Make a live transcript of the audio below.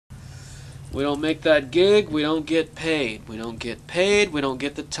We don't make that gig, we don't get paid. We don't get paid, we don't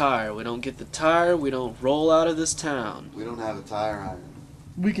get the tire. We don't get the tire, we don't roll out of this town. We don't have a tire iron.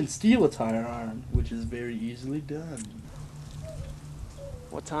 We can steal a tire iron, which is very easily done.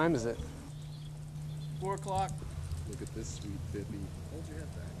 What time is it? 4 o'clock. Look at this sweet bippy. Hold your head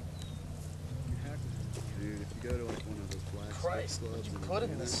back. You have to. Dude, if you go to like one of those black Christ, clubs, what'd you and put in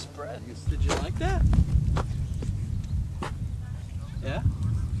everything, this spread? you Did you like that? Yeah?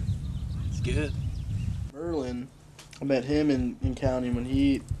 It's good. Merlin, I met him in county when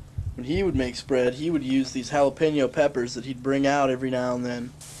he would make spread. He would use these jalapeno peppers that he'd bring out every now and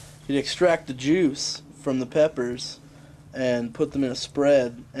then. He'd extract the juice from the peppers and put them in a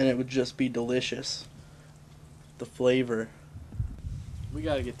spread, and it would just be delicious. The flavor. We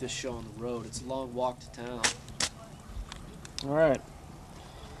gotta get this show on the road. It's a long walk to town. All right.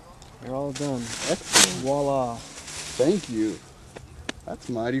 You're all done. Voila. Thank you. That's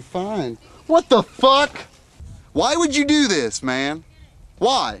mighty fine. What the fuck? Why would you do this, man?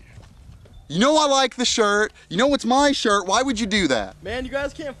 Why? You know I like the shirt. You know it's my shirt. Why would you do that? Man, you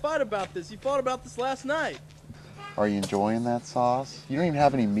guys can't fight about this. You fought about this last night. Are you enjoying that sauce? You don't even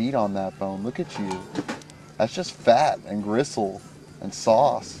have any meat on that bone. Look at you. That's just fat and gristle and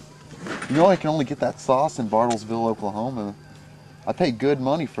sauce. You know I can only get that sauce in Bartlesville, Oklahoma. I pay good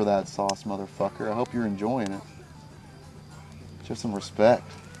money for that sauce, motherfucker. I hope you're enjoying it. Show some respect.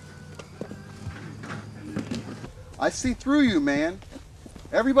 I see through you, man.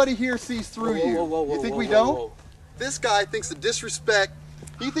 Everybody here sees through you. You think we don't? This guy thinks the disrespect,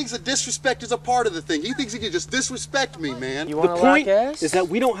 he thinks the disrespect is a part of the thing. He thinks he can just disrespect me, man. You The want to point lock ass? is that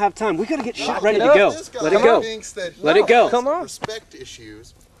we don't have time. We gotta get shot ready to up. go. This guy Let it go. thinks that he Let it go. has Come on. respect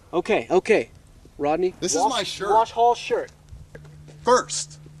issues. Okay. Rodney. This is my shirt. Wash Hall's shirt.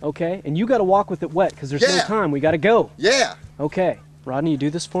 First. Okay, and you gotta walk with it wet, because there's no Yeah. time. We gotta go. Yeah. Okay. Rodney, you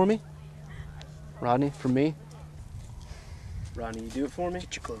do this for me? Rodney, for me? Rodney, you do it for me?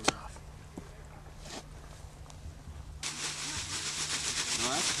 Get your clothes off. No,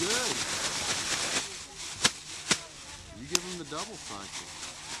 that's good. You give them the double cycle.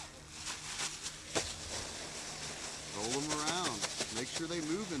 Roll them around. Make sure they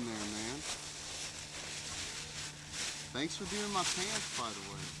move in there, man. Thanks for doing my pants, by the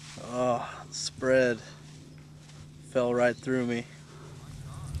way. Oh, the spread fell right through me.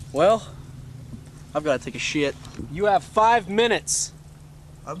 Well, I've got to take a shit. You have 5 minutes.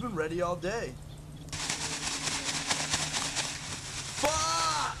 I've been ready all day.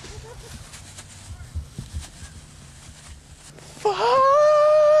 Fuck!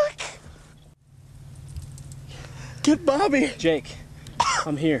 Fuck! Get Bobby! Jake,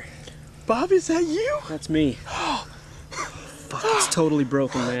 I'm here. Bobby, is that you? That's me. Fuck, it's totally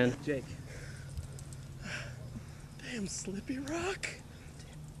broken, man. Jake. Damn, Slippy Rock.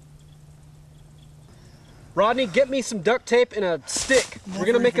 Rodney, get me some duct tape and a stick. We're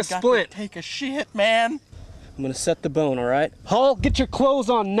gonna make a splint. Take a shit, man. I'm gonna set the bone, all right? Hall, get your clothes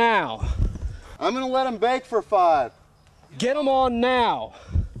on now. I'm gonna let them bake for 5. Get them on now.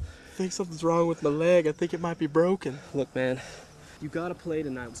 I think something's wrong with my leg. I think it might be broken. Look, man, you gotta play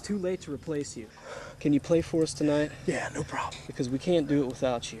tonight. It's too late to replace you. Can you play for us tonight? Yeah, no problem. Because we can't do it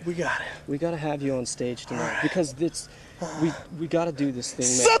without you. We got it. We gotta have you on stage tonight because it's we gotta do this thing,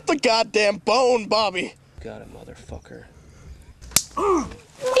 man. Set the goddamn bone, Bobby. Got it, motherfucker.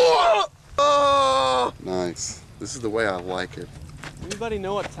 Nice. This is the way I like it. Anybody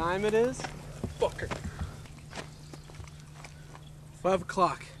know what time it is? Fucker. 5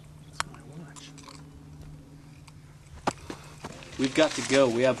 o'clock. That's my watch. We've got to go.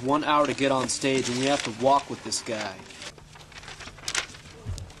 We have 1 hour to get on stage, and we have to walk with this guy.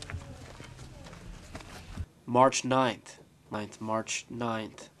 March 9th. March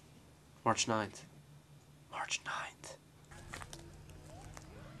 9th. March 9th. March 9th.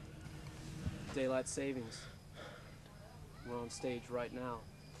 Daylight savings. We're on stage right now.